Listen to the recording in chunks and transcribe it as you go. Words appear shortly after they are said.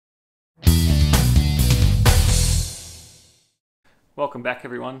Welcome back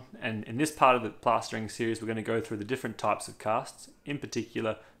everyone, and in this part of the plastering series we're going to go through the different types of casts, in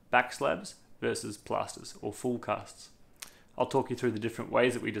particular back slabs versus plasters or full casts. I'll talk you through the different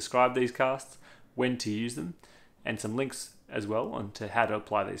ways that we describe these casts, when to use them, and some links as well on to how to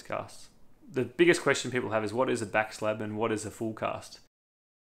apply these casts. The biggest question people have is what is a back slab and what is a full cast?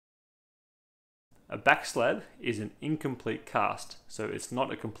 A back slab is an incomplete cast, so it's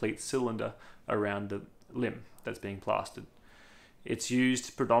not a complete cylinder around the limb that's being plastered. It's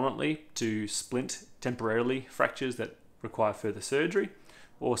used predominantly to splint temporarily fractures that require further surgery,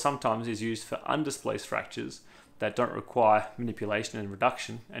 or sometimes is used for undisplaced fractures that don't require manipulation and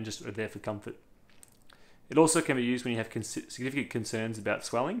reduction and just are there for comfort. It also can be used when you have significant concerns about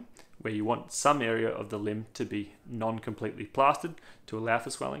swelling, where you want some area of the limb to be non-completely plastered to allow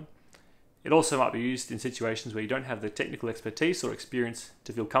for swelling. It also might be used in situations where you don't have the technical expertise or experience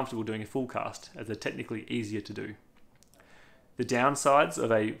to feel comfortable doing a full cast, as they're technically easier to do. The downsides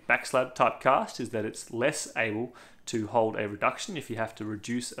of a back slab type cast is that it's less able to hold a reduction if you have to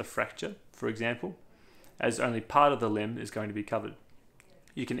reduce a fracture, for example, as only part of the limb is going to be covered.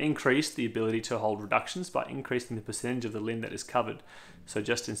 You can increase the ability to hold reductions by increasing the percentage of the limb that is covered. So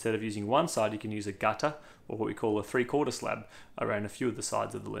just instead of using one side, you can use a gutter, or what we call a 3/4 slab, around a few of the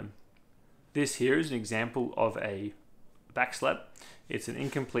sides of the limb. This here is an example of a back slab. It's an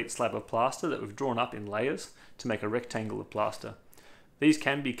incomplete slab of plaster that we've drawn up in layers to make a rectangle of plaster. These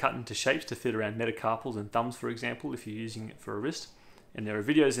can be cut into shapes to fit around metacarpals and thumbs, for example, if you're using it for a wrist. And there are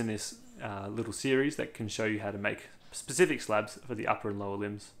videos in this little series that can show you how to make specific slabs for the upper and lower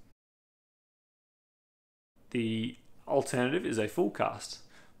limbs. The alternative is a full cast,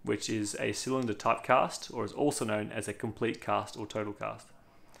 which is a cylinder type cast, or is also known as a complete cast or total cast.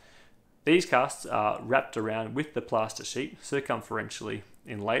 These casts are wrapped around with the plaster sheet circumferentially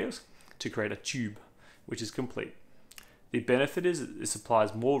in layers to create a tube, which is complete. The benefit is it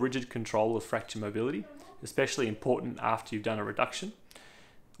supplies more rigid control of fracture mobility, especially important after you've done a reduction.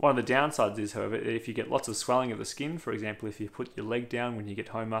 One of the downsides is, however, if you get lots of swelling of the skin, for example, if you put your leg down when you get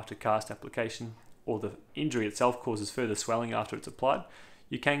home after cast application, or the injury itself causes further swelling after it's applied,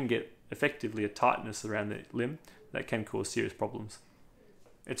 you can get effectively a tightness around the limb that can cause serious problems.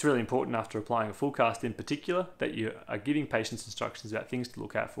 It's really important after applying a full cast in particular that you are giving patients instructions about things to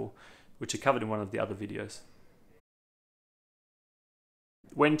look out for, which are covered in one of the other videos.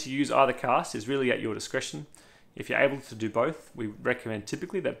 When to use either cast is really at your discretion. If you're able to do both, we recommend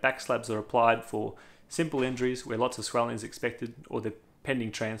typically that back slabs are applied for simple injuries where lots of swelling is expected or the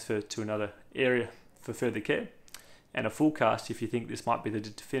pending transfer to another area for further care, and a full cast if you think this might be the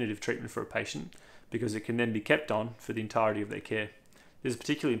definitive treatment for a patient, because it can then be kept on for the entirety of their care. This is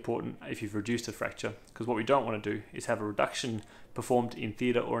particularly important if you've reduced a fracture, because what we don't want to do is have a reduction performed in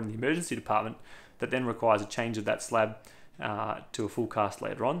theatre or in the emergency department that then requires a change of that slab to a full cast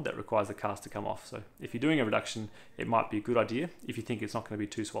later on that requires the cast to come off. So if you're doing a reduction, it might be a good idea if you think it's not going to be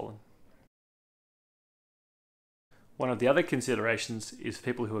too swollen. One of the other considerations is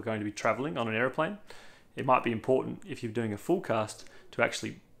people who are going to be travelling on an aeroplane. It might be important if you're doing a full cast to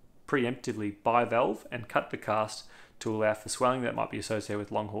actually preemptively bivalve and cut the cast to allow for swelling that might be associated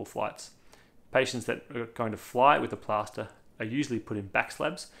with long haul flights. Patients that are going to fly with a plaster are usually put in back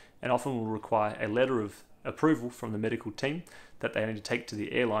slabs and often will require a letter of approval from the medical team that they need to take to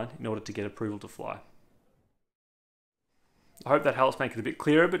the airline in order to get approval to fly. I hope that helps make it a bit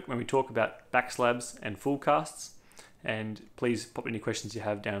clearer but when we talk about back slabs and full casts, and please pop any questions you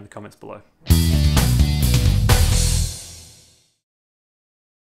have down in the comments below.